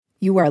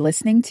You are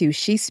listening to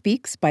She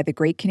Speaks by the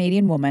Great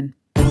Canadian Woman.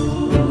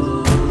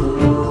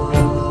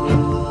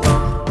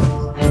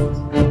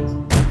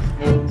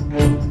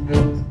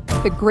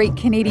 The Great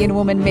Canadian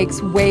Woman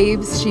makes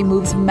waves, she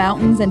moves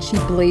mountains, and she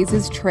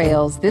blazes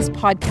trails. This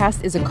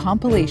podcast is a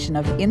compilation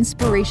of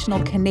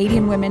inspirational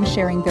Canadian women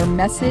sharing their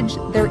message,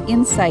 their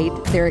insight,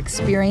 their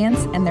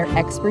experience, and their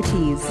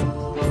expertise.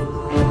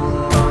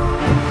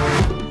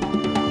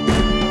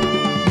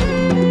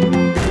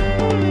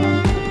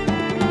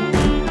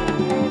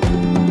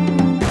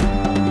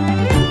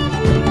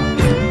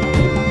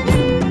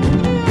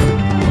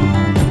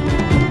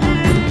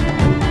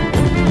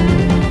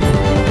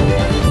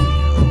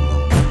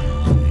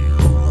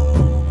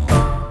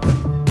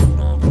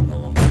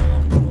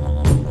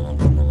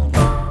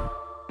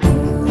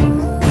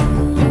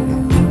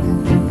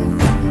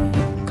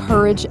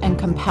 Courage and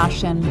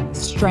compassion,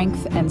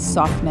 strength and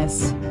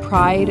softness,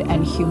 pride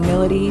and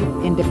humility,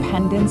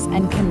 independence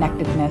and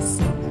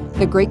connectedness.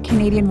 The Great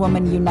Canadian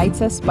Woman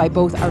unites us by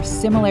both our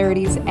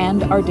similarities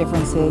and our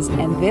differences,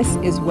 and this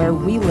is where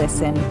we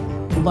listen,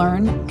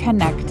 learn,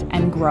 connect,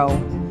 and grow.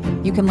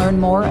 You can learn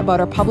more about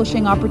our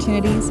publishing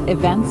opportunities,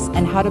 events,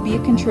 and how to be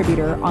a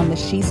contributor on the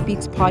She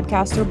Speaks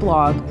podcast or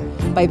blog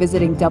by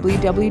visiting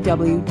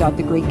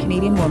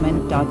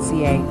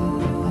www.thegreatcanadianwoman.ca.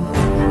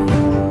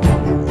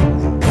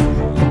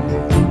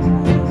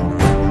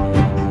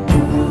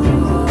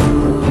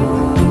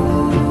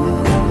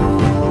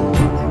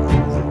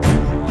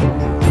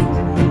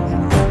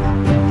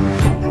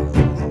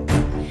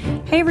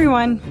 Hey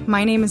everyone,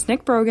 my name is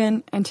Nick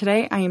Brogan, and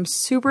today I am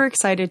super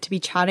excited to be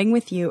chatting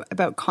with you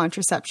about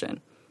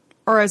contraception,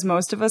 or as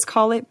most of us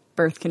call it,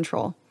 birth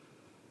control.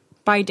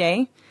 By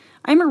day,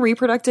 I'm a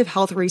reproductive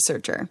health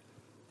researcher,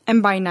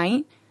 and by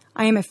night,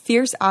 I am a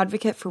fierce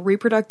advocate for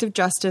reproductive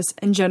justice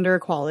and gender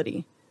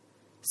equality.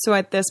 So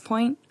at this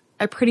point,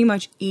 I pretty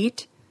much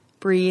eat,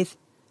 breathe,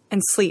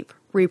 and sleep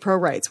repro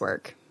rights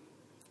work.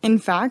 In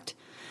fact,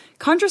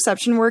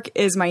 contraception work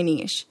is my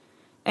niche.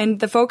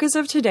 And the focus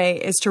of today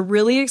is to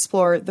really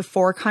explore the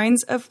 4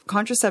 kinds of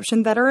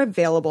contraception that are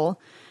available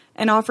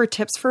and offer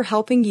tips for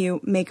helping you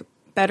make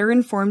better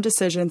informed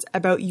decisions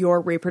about your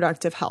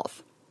reproductive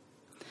health.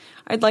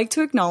 I'd like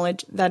to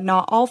acknowledge that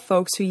not all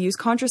folks who use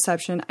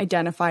contraception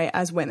identify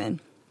as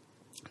women.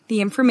 The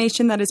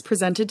information that is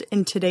presented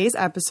in today's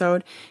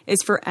episode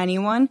is for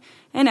anyone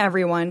and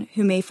everyone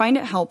who may find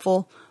it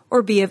helpful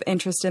or be of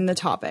interest in the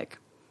topic.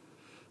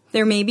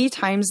 There may be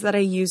times that I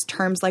use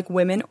terms like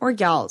women or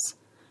gals.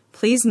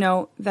 Please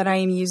note that I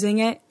am using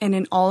it in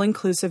an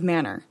all-inclusive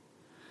manner.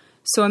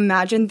 So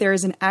imagine there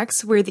is an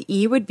X where the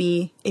E would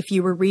be if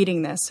you were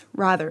reading this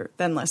rather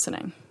than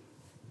listening.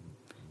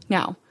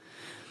 Now,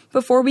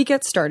 before we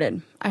get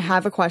started, I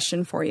have a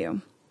question for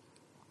you.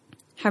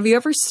 Have you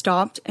ever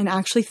stopped and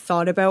actually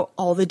thought about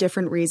all the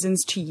different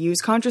reasons to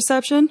use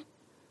contraception?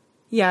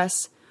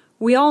 Yes,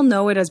 we all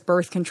know it as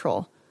birth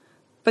control,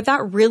 but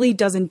that really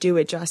doesn't do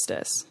it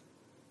justice.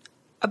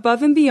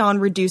 Above and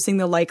beyond reducing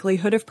the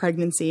likelihood of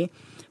pregnancy,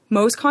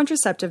 most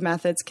contraceptive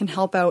methods can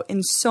help out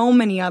in so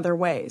many other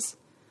ways.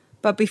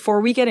 But before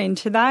we get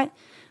into that,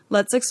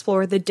 let's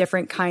explore the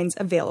different kinds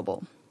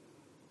available.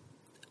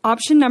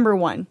 Option number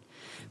 1,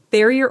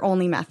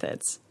 barrier-only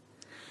methods.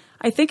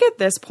 I think at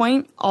this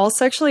point, all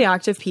sexually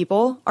active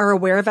people are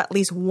aware of at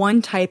least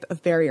one type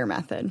of barrier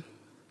method.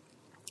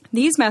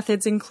 These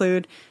methods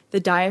include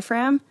the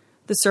diaphragm,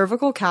 the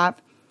cervical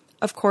cap,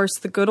 of course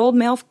the good old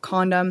male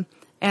condom,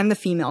 and the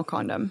female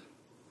condom.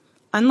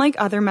 Unlike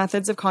other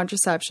methods of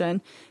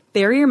contraception,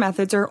 barrier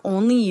methods are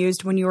only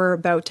used when you are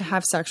about to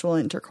have sexual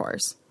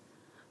intercourse.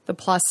 The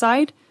plus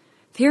side,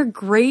 they are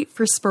great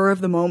for spur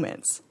of the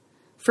moments.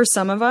 For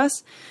some of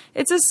us,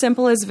 it's as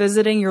simple as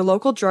visiting your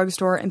local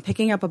drugstore and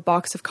picking up a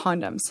box of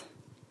condoms.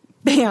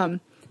 Bam!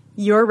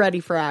 You're ready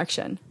for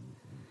action.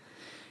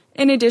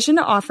 In addition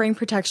to offering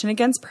protection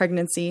against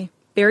pregnancy,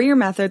 barrier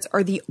methods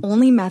are the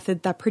only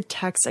method that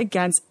protects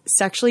against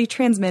sexually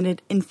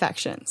transmitted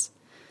infections.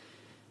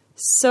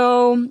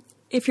 So,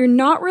 if you're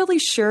not really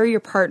sure your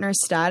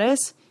partner's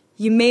status,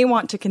 you may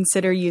want to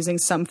consider using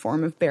some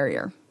form of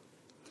barrier.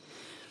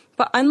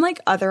 But unlike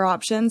other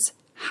options,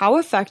 how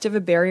effective a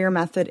barrier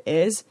method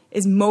is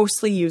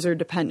mostly user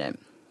dependent.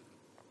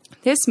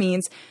 This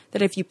means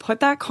that if you put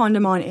that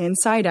condom on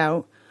inside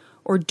out,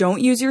 or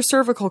don't use your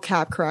cervical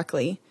cap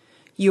correctly,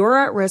 you are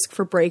at risk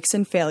for breaks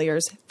and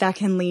failures that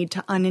can lead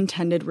to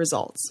unintended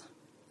results.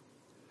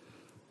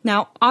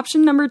 Now,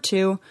 option number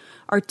 2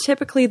 are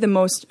typically the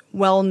most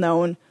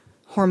well-known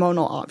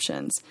hormonal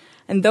options,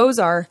 and those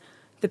are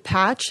the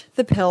patch,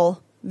 the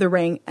pill, the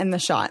ring, and the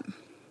shot.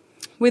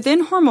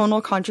 Within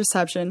hormonal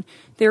contraception,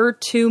 there are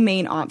 2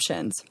 main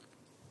options.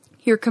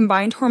 Your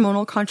combined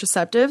hormonal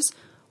contraceptives,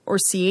 or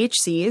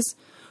CHCs,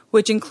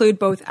 which include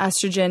both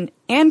estrogen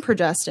and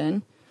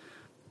progestin,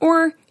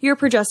 or your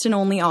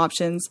progestin-only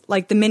options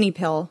like the mini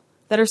pill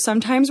that are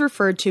sometimes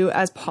referred to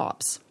as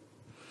POPs.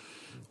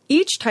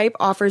 Each type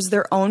offers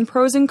their own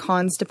pros and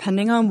cons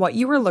depending on what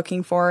you are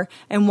looking for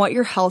and what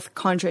your health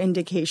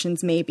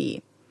contraindications may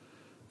be.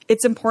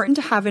 it's important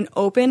to have an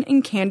open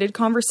and candid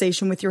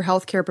conversation with your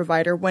healthcare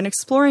provider when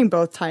exploring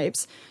both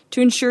types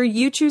to ensure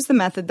you choose the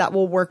method that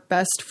will work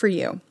best for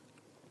you.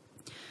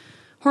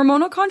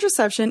 Hormonal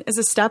contraception is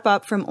a step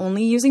up from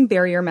only using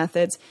barrier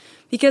methods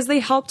because they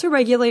help to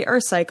regulate our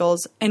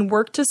cycles and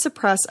work to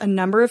suppress a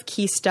number of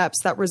key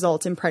steps that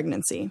result in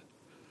pregnancy.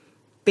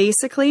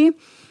 Basically,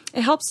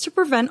 it helps to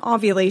prevent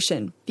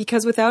ovulation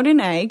because without an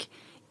egg,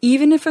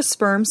 even if a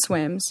sperm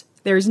swims,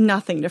 there's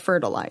nothing to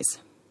fertilize.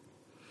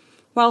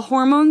 While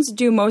hormones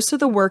do most of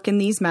the work in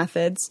these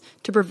methods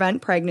to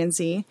prevent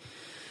pregnancy,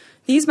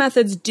 these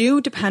methods do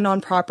depend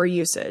on proper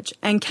usage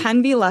and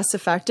can be less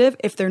effective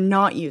if they're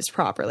not used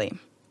properly.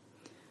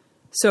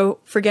 So,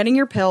 forgetting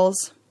your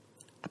pills,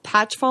 a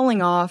patch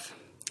falling off,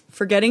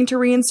 forgetting to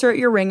reinsert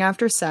your ring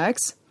after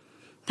sex,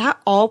 that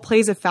all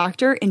plays a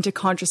factor into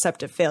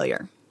contraceptive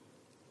failure.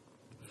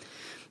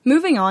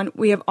 Moving on,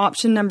 we have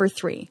option number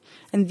 3,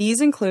 and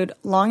these include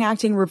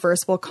long-acting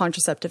reversible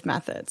contraceptive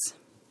methods.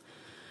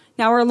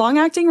 Now, our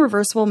long-acting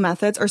reversible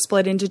methods are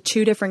split into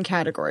 2 different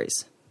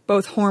categories,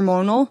 both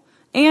hormonal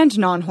and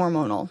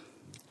non-hormonal.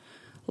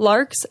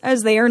 LARCs,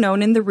 as they are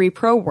known in the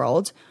repro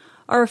world,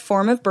 are a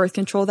form of birth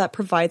control that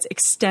provides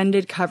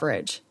extended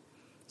coverage.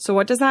 So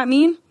what does that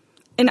mean?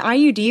 An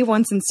IUD,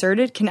 once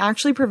inserted, can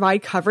actually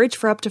provide coverage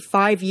for up to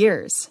 5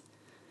 years.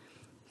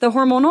 The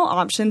hormonal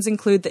options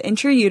include the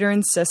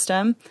intrauterine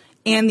system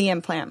and the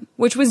implant,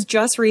 which was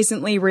just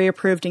recently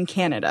reapproved in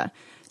Canada.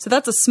 So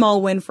that's a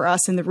small win for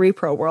us in the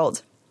repro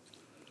world.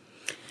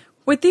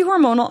 With the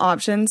hormonal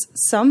options,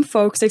 some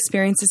folks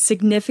experience a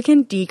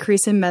significant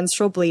decrease in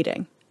menstrual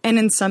bleeding, and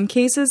in some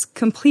cases,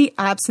 complete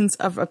absence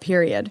of a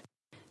period.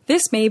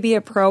 This may be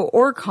a pro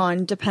or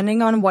con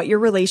depending on what your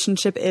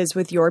relationship is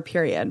with your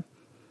period.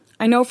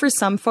 I know for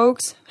some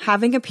folks,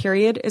 having a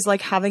period is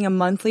like having a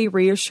monthly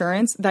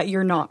reassurance that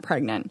you're not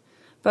pregnant,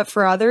 but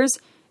for others,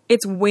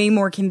 it's way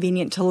more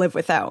convenient to live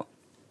without.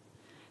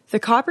 The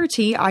Copper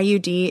T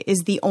IUD is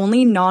the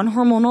only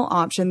non-hormonal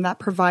option that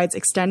provides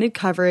extended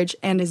coverage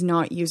and is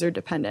not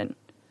user-dependent.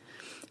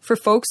 For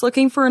folks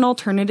looking for an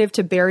alternative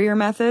to barrier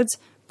methods,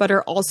 but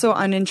are also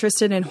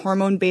uninterested in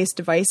hormone-based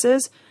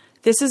devices,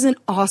 this is an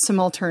awesome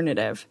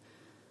alternative.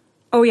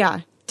 Oh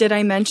yeah, did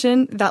I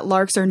mention that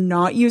LARCs are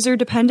not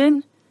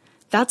user-dependent?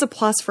 That's a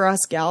plus for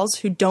us gals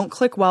who don't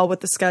click well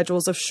with the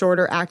schedules of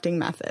shorter-acting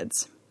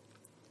methods.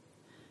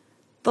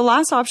 The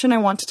last option I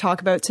want to talk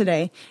about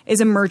today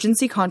is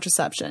emergency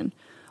contraception,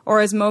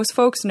 or as most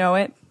folks know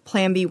it,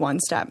 Plan B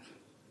one-step.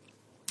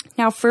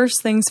 Now,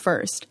 first things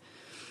first,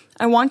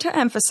 I want to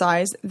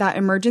emphasize that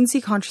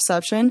emergency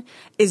contraception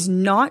is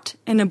not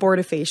an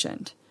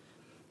abortifacient.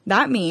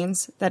 That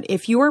means that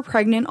if you are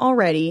pregnant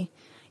already,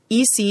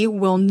 EC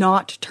will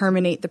not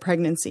terminate the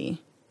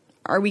pregnancy.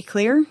 Are we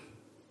clear?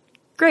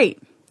 Great.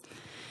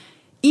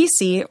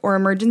 EC, or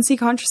emergency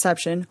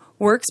contraception,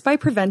 works by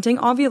preventing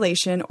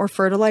ovulation or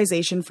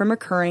fertilization from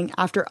occurring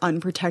after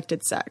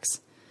unprotected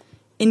sex.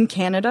 In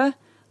Canada,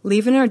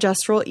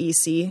 levonorgestrel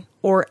EC,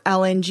 or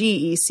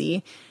LNG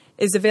EC,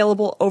 is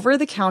available over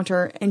the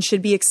counter and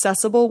should be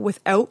accessible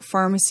without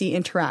pharmacy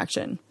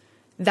interaction.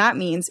 That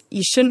means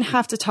you shouldn't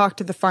have to talk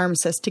to the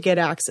pharmacist to get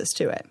access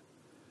to it.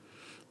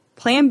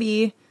 Plan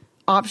B,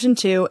 Option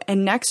 2,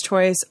 and Next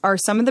Choice are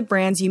some of the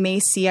brands you may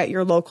see at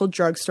your local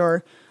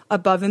drugstore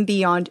above and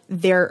beyond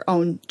their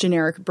own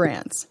generic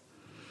brands.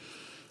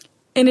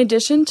 In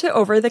addition to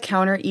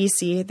over-the-counter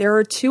EC, there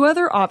are 2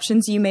 other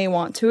options you may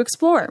want to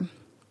explore.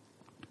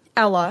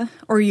 Ella,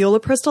 or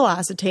ulipristal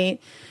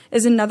acetate,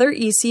 is another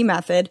EC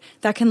method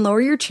that can lower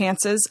your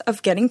chances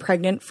of getting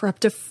pregnant for up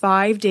to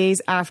 5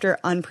 days after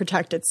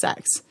unprotected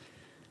sex.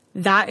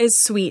 That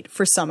is sweet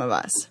for some of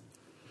us.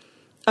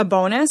 A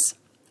bonus,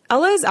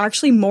 Ella is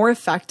actually more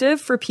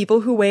effective for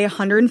people who weigh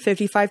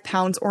 155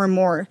 pounds or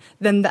more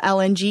than the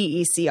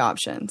LNG EC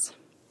options.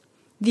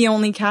 The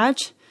only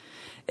catch?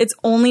 It's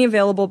only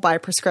available by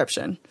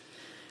prescription,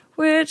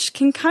 which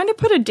can kind of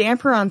put a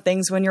damper on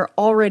things when you're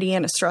already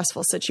in a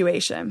stressful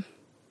situation.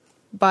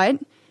 But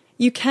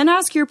you can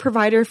ask your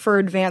provider for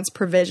advance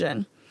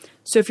provision.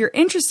 So if you're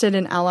interested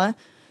in Ella,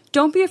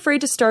 don't be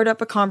afraid to start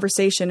up a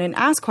conversation and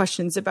ask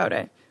questions about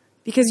it,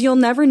 because you'll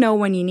never know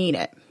when you need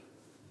it.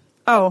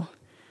 Oh,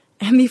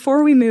 and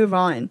before we move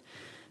on,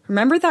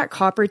 remember that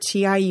Copper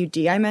T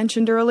IUD I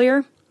mentioned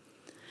earlier?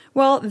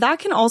 Well, that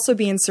can also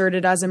be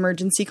inserted as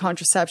emergency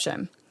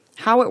contraception.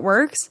 How it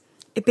works?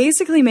 It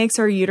basically makes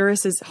our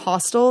uteruses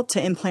hostile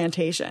to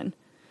implantation.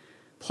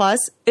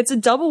 Plus, it's a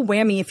double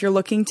whammy if you're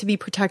looking to be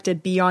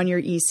protected beyond your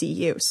EC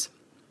use.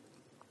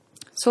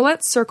 So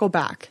let's circle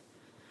back.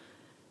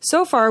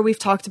 So far, we've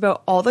talked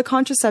about all the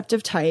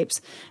contraceptive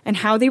types and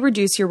how they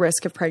reduce your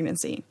risk of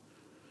pregnancy.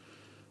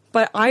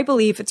 But I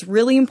believe it's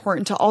really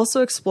important to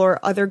also explore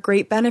other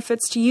great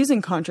benefits to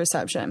using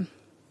contraception.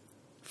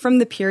 From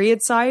the period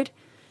side,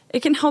 it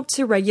can help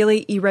to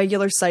regulate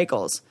irregular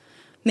cycles,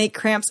 make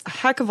cramps a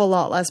heck of a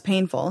lot less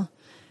painful,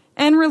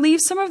 and relieve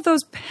some of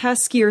those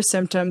peskier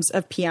symptoms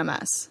of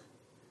PMS.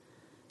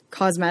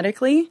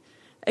 Cosmetically,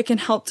 it can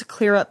help to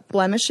clear up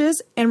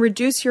blemishes and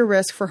reduce your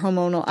risk for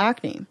hormonal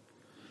acne.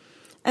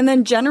 And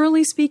then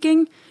generally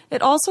speaking,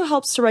 it also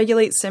helps to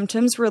regulate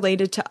symptoms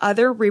related to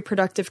other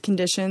reproductive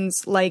conditions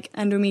like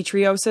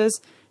endometriosis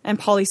and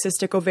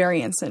polycystic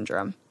ovarian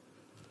syndrome.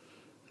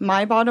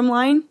 My bottom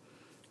line,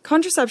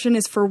 contraception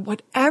is for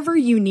whatever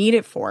you need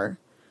it for.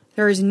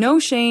 There is no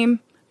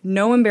shame,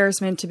 no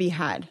embarrassment to be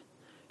had.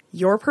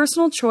 Your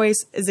personal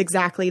choice is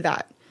exactly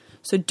that.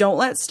 So don't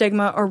let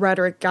stigma or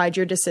rhetoric guide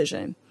your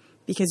decision,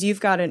 because you've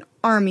got an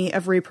army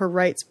of repro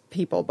rights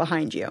people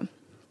behind you.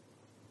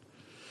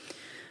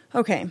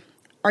 Okay,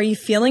 are you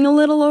feeling a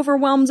little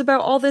overwhelmed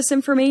about all this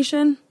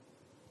information?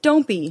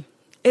 Don't be.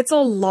 It's a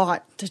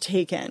lot to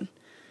take in.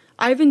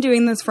 I've been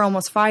doing this for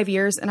almost 5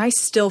 years, and I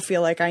still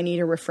feel like I need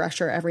a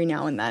refresher every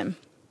now and then.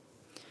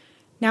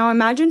 Now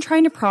imagine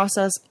trying to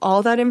process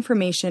all that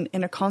information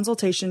in a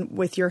consultation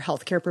with your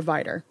healthcare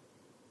provider.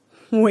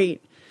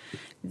 Wait,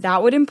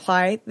 that would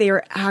imply they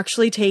are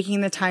actually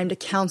taking the time to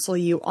counsel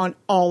you on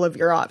all of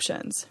your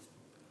options.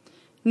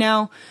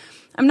 Now,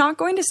 I'm not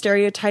going to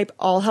stereotype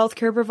all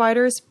healthcare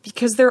providers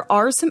because there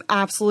are some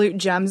absolute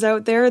gems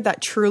out there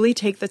that truly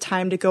take the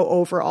time to go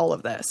over all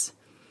of this.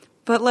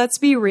 But let's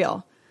be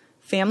real,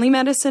 family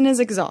medicine is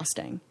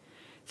exhausting.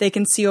 They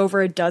can see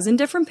over a dozen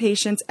different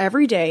patients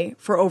every day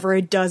for over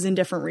a dozen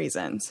different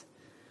reasons.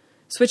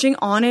 Switching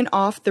on and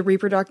off the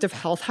reproductive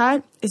health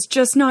hat is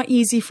just not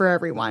easy for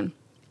everyone.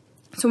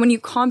 So when you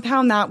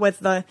compound that with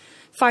the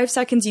 5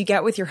 seconds you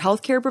get with your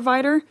healthcare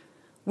provider,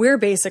 we're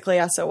basically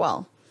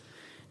SOL.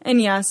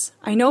 And yes,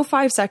 I know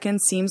 5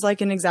 seconds seems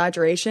like an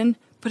exaggeration,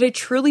 but it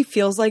truly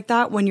feels like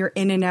that when you're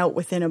in and out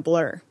within a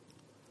blur.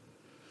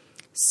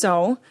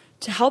 So,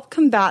 to help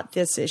combat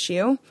this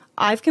issue,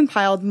 I've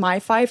compiled my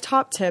 5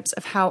 top tips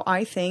of how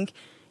I think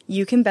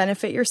you can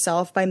benefit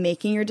yourself by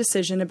making your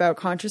decision about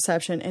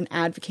contraception and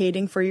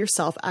advocating for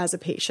yourself as a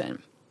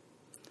patient.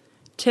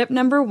 Tip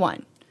number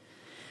 1.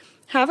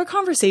 Have a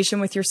conversation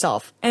with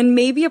yourself and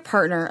maybe a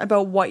partner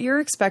about what your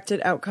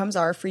expected outcomes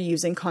are for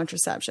using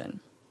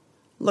contraception.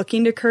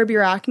 Looking to curb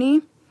your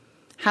acne?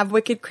 Have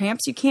wicked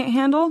cramps you can't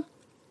handle?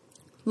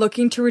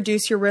 Looking to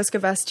reduce your risk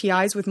of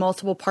STIs with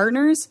multiple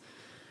partners?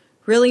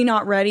 Really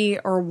not ready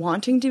or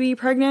wanting to be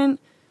pregnant?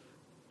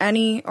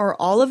 Any or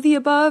all of the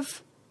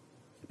above?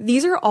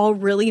 These are all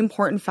really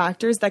important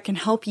factors that can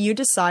help you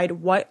decide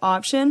what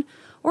option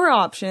or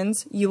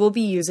options you will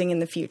be using in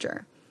the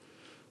future.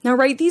 Now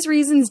write these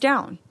reasons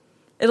down.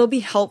 It'll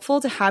be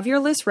helpful to have your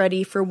list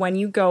ready for when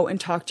you go and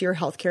talk to your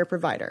healthcare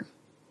provider.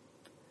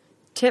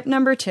 Tip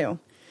number 2.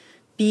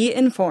 Be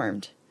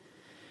informed.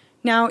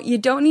 Now, you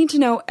don't need to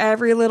know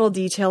every little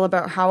detail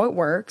about how it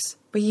works,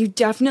 but you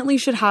definitely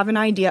should have an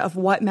idea of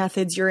what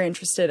methods you're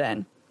interested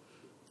in.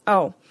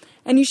 Oh,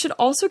 and you should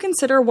also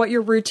consider what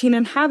your routine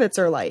and habits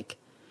are like.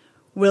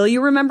 Will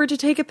you remember to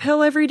take a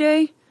pill every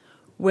day?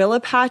 Will a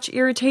patch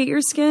irritate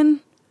your skin?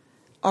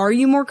 Are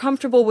you more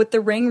comfortable with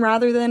the ring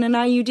rather than an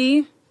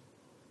IUD?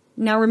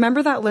 Now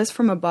remember that list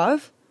from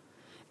above?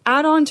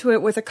 Add on to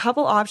it with a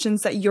couple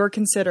options that you're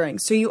considering,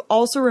 so you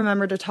also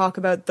remember to talk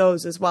about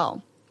those as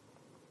well.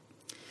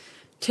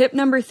 Tip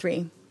number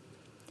 3.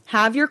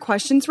 Have your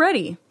questions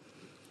ready.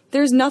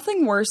 There's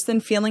nothing worse than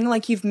feeling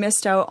like you've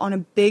missed out on a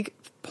big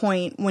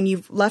point when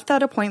you've left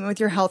that appointment with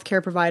your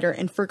healthcare provider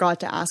and forgot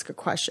to ask a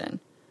question.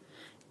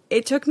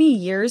 It took me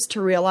years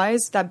to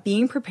realize that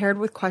being prepared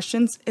with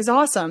questions is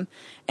awesome,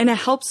 and it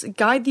helps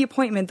guide the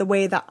appointment the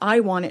way that I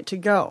want it to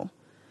go.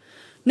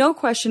 No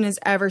question is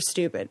ever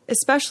stupid,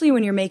 especially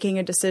when you're making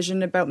a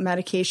decision about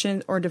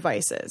medication or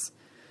devices.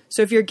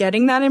 So if you're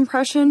getting that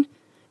impression,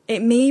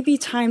 it may be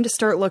time to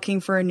start looking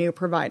for a new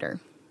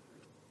provider.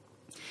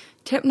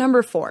 Tip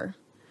number 4.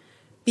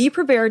 Be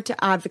prepared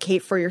to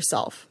advocate for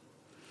yourself.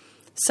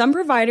 Some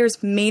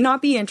providers may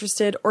not be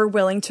interested or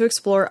willing to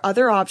explore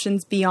other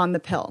options beyond the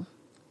pill.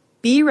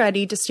 Be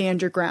ready to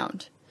stand your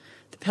ground.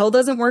 The pill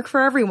doesn't work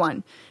for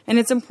everyone, and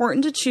it's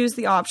important to choose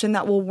the option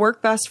that will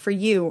work best for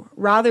you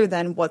rather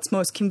than what's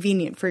most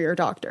convenient for your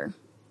doctor.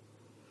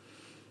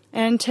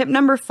 And tip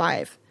number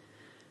 5,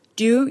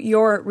 do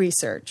your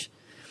research.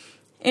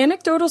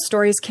 Anecdotal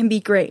stories can be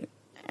great,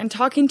 and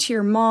talking to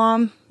your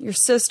mom, your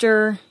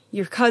sister,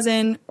 your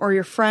cousin, or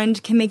your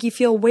friend can make you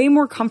feel way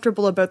more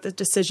comfortable about the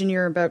decision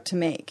you're about to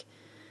make.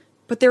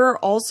 But there are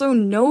also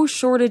no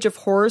shortage of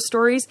horror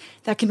stories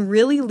that can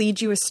really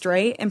lead you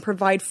astray and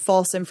provide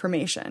false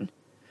information.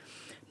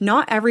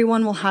 Not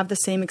everyone will have the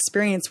same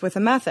experience with a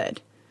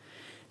method.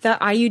 That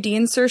IUD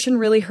insertion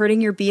really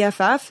hurting your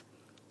BFF?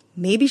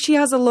 Maybe she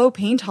has a low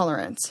pain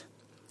tolerance.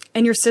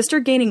 And your sister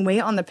gaining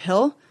weight on the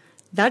pill?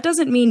 That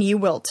doesn't mean you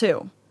will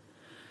too.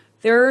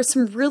 There are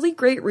some really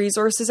great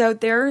resources out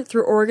there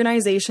through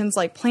organizations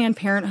like Planned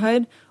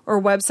Parenthood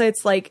or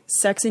websites like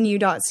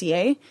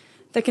sexandyou.ca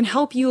that can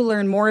help you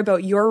learn more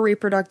about your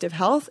reproductive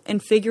health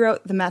and figure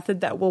out the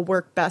method that will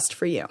work best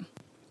for you.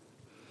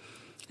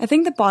 I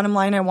think the bottom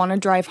line I want to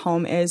drive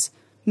home is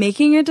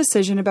making a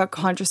decision about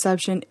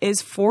contraception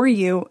is for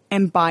you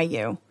and by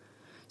you.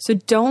 So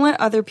don't let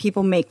other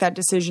people make that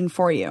decision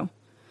for you.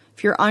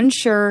 If you're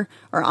unsure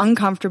or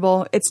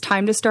uncomfortable, it's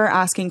time to start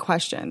asking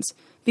questions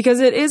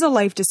because it is a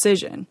life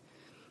decision.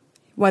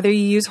 Whether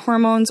you use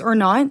hormones or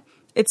not,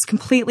 It's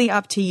completely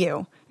up to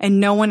you, and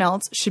no one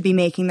else should be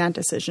making that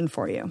decision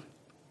for you.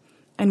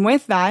 And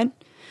with that,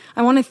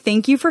 I want to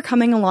thank you for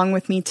coming along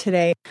with me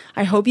today.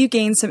 I hope you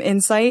gained some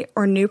insight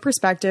or new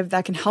perspective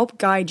that can help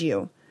guide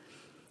you.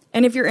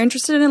 And if you're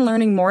interested in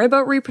learning more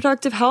about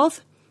reproductive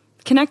health,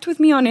 connect with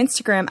me on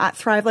Instagram at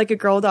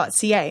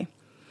thrivelikeagirl.ca.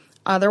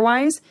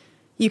 Otherwise,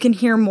 you can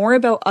hear more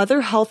about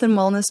other health and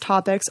wellness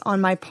topics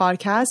on my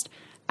podcast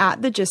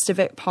at the Gist of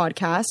It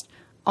podcast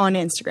on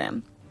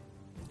Instagram.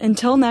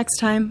 Until next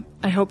time,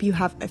 I hope you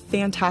have a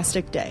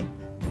fantastic day.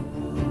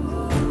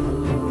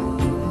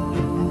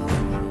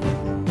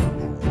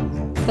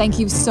 Thank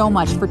you so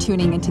much for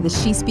tuning into the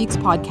She Speaks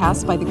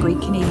podcast by The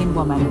Great Canadian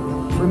Woman.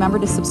 Remember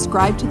to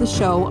subscribe to the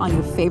show on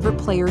your favorite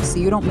player so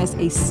you don't miss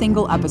a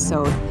single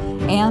episode.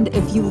 And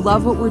if you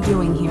love what we're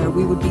doing here,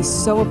 we would be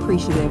so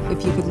appreciative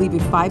if you could leave a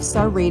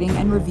 5-star rating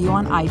and review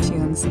on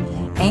iTunes.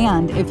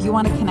 And if you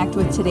want to connect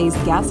with today's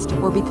guest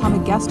or become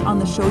a guest on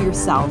the show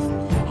yourself,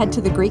 head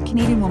to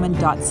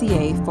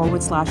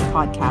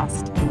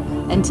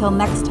thegreatcanadianwoman.ca/podcast. Until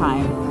next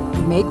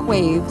time, make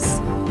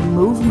waves,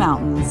 move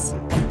mountains,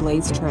 and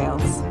blaze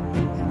trails.